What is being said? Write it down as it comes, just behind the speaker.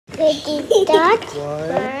Ready, start.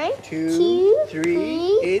 One, two, three.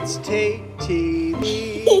 It's Tate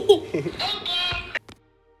TV.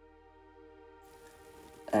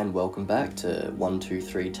 And welcome back to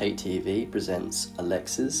 123 Tate TV presents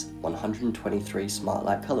Alexa's 123 Smart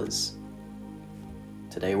Light Colors.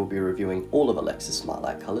 Today we'll be reviewing all of Alexa's Smart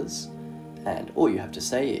Light Colors, and all you have to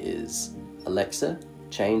say is, Alexa,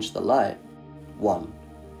 change the light. 1.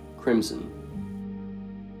 Crimson.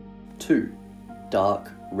 2.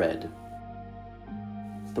 Dark red.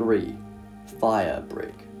 3. Fire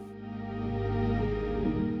brick.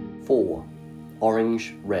 4.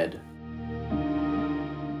 Orange red.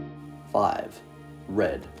 5.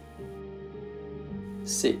 Red.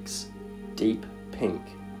 6. Deep pink.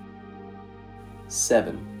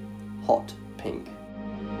 7. Hot pink.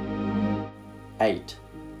 8.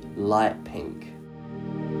 Light pink.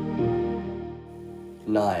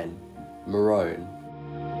 9. Maroon.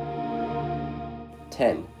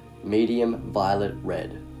 10. Medium violet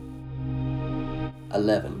red.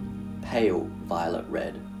 11. Pale violet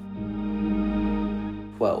red.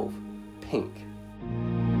 12. Pink.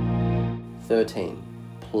 13.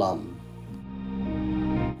 Plum.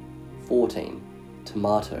 14.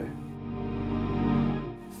 Tomato.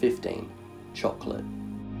 15. Chocolate.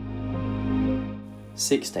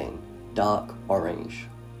 16. Dark orange.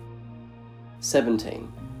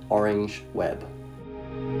 17. Orange web.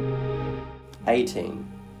 18.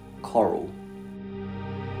 Coral.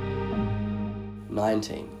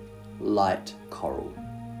 19. Light coral.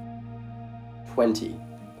 20.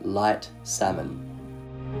 Light salmon.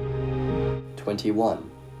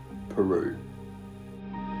 21. Peru.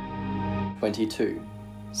 22.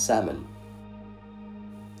 Salmon.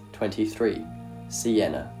 23.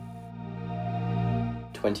 Sienna.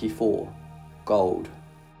 24. Gold.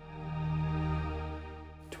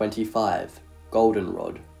 25.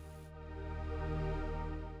 Goldenrod.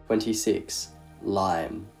 26.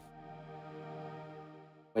 Lime.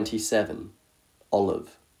 27.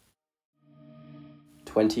 Olive.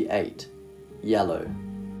 28. Yellow.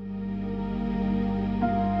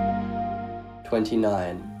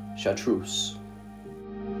 29. Chartreuse.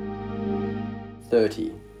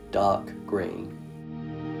 30. Dark green.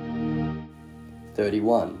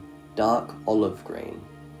 31. Dark olive green.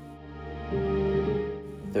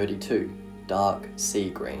 32. Dark sea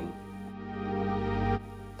green.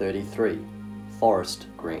 33. Forest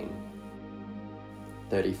green.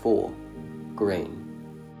 34. Green.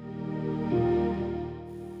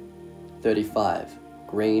 35.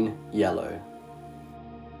 Green yellow.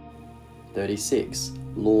 36.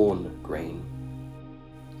 Lawn green.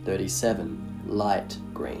 37. Light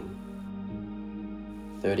green.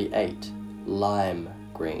 38. Lime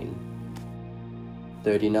green.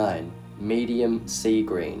 39. Medium sea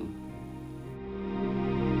green.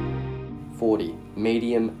 40.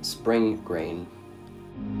 Medium spring green.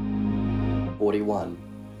 41.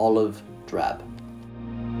 Olive drab.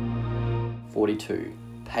 42.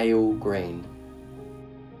 Pale green.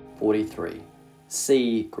 43.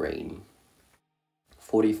 Sea green.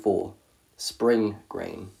 44. Spring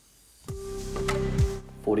green.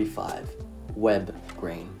 45. Web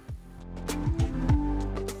green.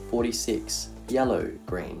 46. Yellow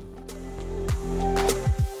green.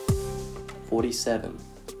 47.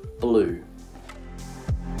 Blue.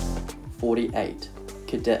 48.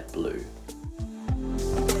 Cadet blue.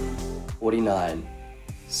 49.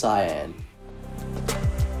 Cyan.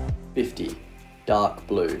 50. Dark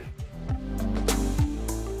blue.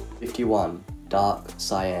 51. Dark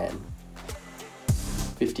cyan.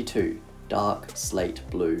 52. Dark slate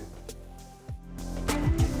blue.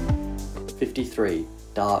 53.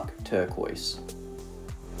 Dark turquoise.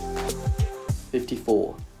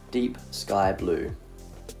 54. Deep sky blue.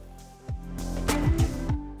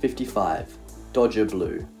 55. Dodger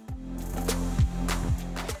blue.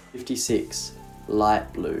 56.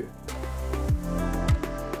 Light blue.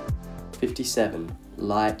 57.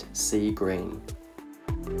 Light sea green.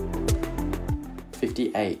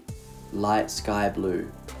 58. Light sky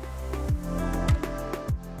blue.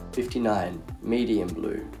 59. Medium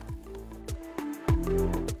blue.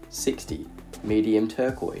 60. Medium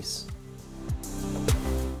turquoise.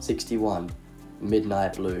 61.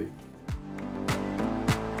 Midnight blue.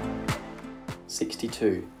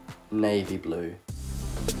 62. Navy blue.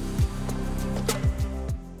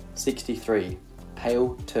 63.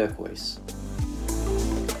 Pale turquoise.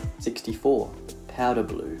 64. Powder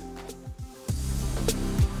blue.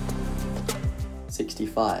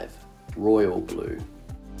 65. Royal blue.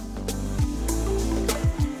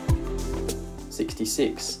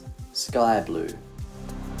 66. Sky blue.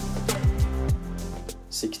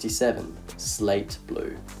 67. Slate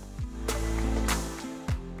blue.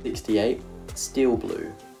 68, steel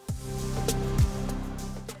blue.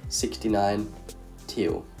 69,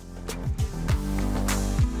 teal.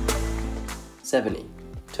 70,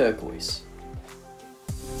 turquoise.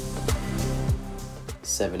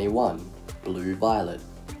 71, blue violet.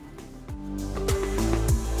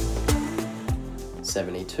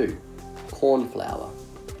 72, cornflower.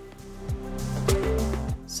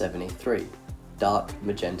 73, dark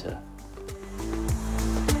magenta.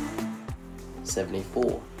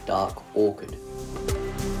 74, dark orchid.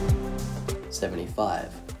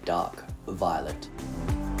 75, dark violet.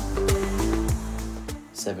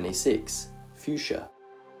 76, fuchsia.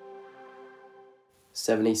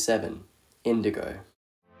 77, indigo.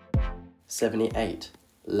 78,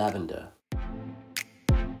 lavender.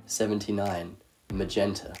 79,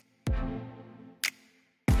 magenta.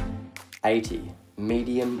 80,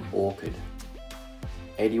 medium orchid.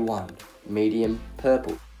 81, medium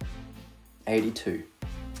purple. 82,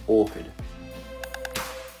 orchid.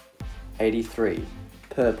 83,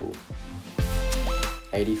 purple.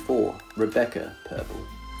 84, Rebecca purple.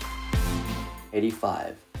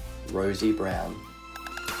 85, rosy brown.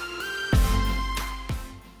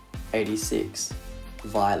 86,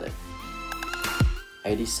 violet.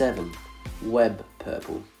 87, web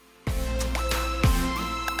purple.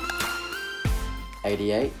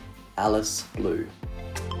 88, Alice blue.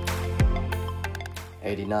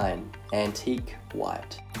 89, antique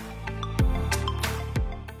white.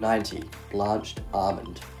 90, blanched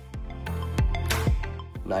almond.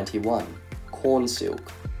 91, corn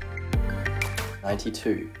silk.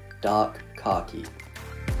 92, dark khaki.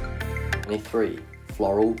 93,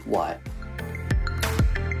 floral white.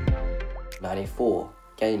 94,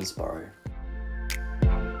 Gainsborough.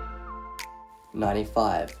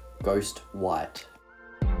 95, ghost white.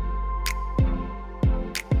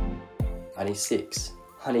 96,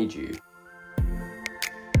 honeydew.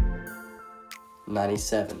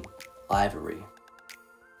 97, ivory.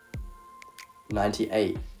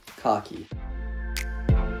 98, khaki.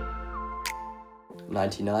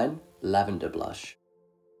 99, lavender blush.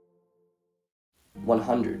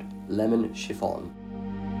 100, lemon chiffon.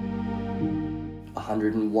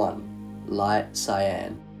 101, light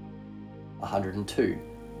cyan. 102,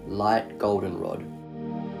 light goldenrod.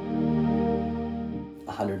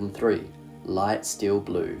 103, light steel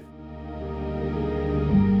blue.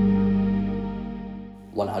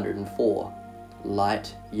 104,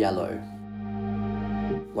 light yellow.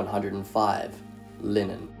 105,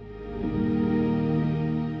 linen.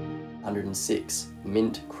 106,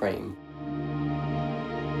 mint cream.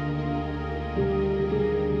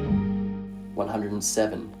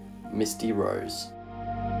 107, misty rose.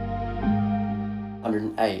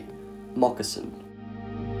 108, moccasin.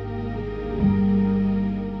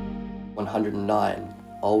 109,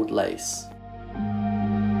 old lace.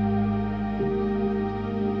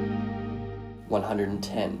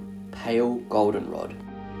 110, pale goldenrod.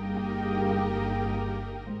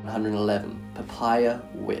 111, papaya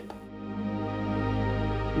whip.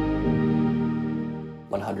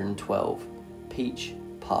 112, peach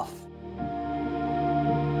puff.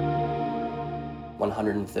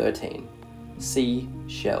 113, sea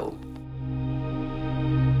shell.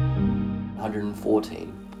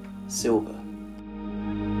 114, silver.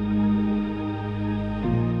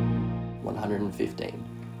 115,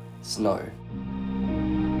 snow.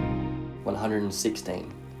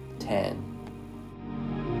 116, tan.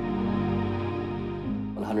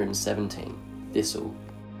 117, thistle.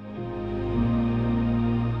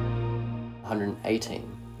 118,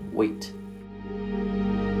 wheat.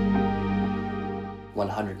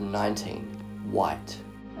 119, white.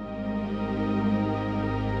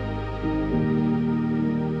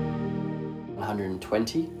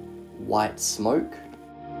 120, white smoke.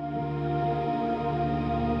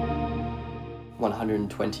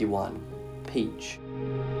 121, peach.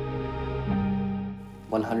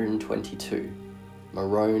 122,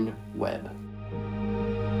 maroon web.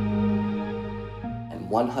 And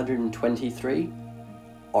 123,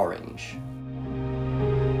 orange.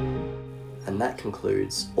 And that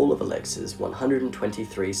concludes all of Alexa's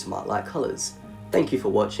 123 smart light colours. Thank you for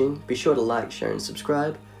watching. Be sure to like, share and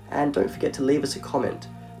subscribe, and don't forget to leave us a comment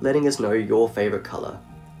letting us know your favourite colour.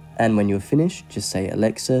 And when you're finished, just say,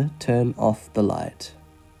 Alexa, turn off the light.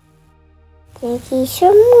 Thank you so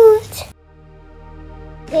much.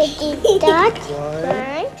 Ready, start.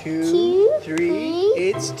 1, 2, 3,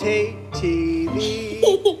 it's Tate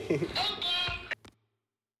TV.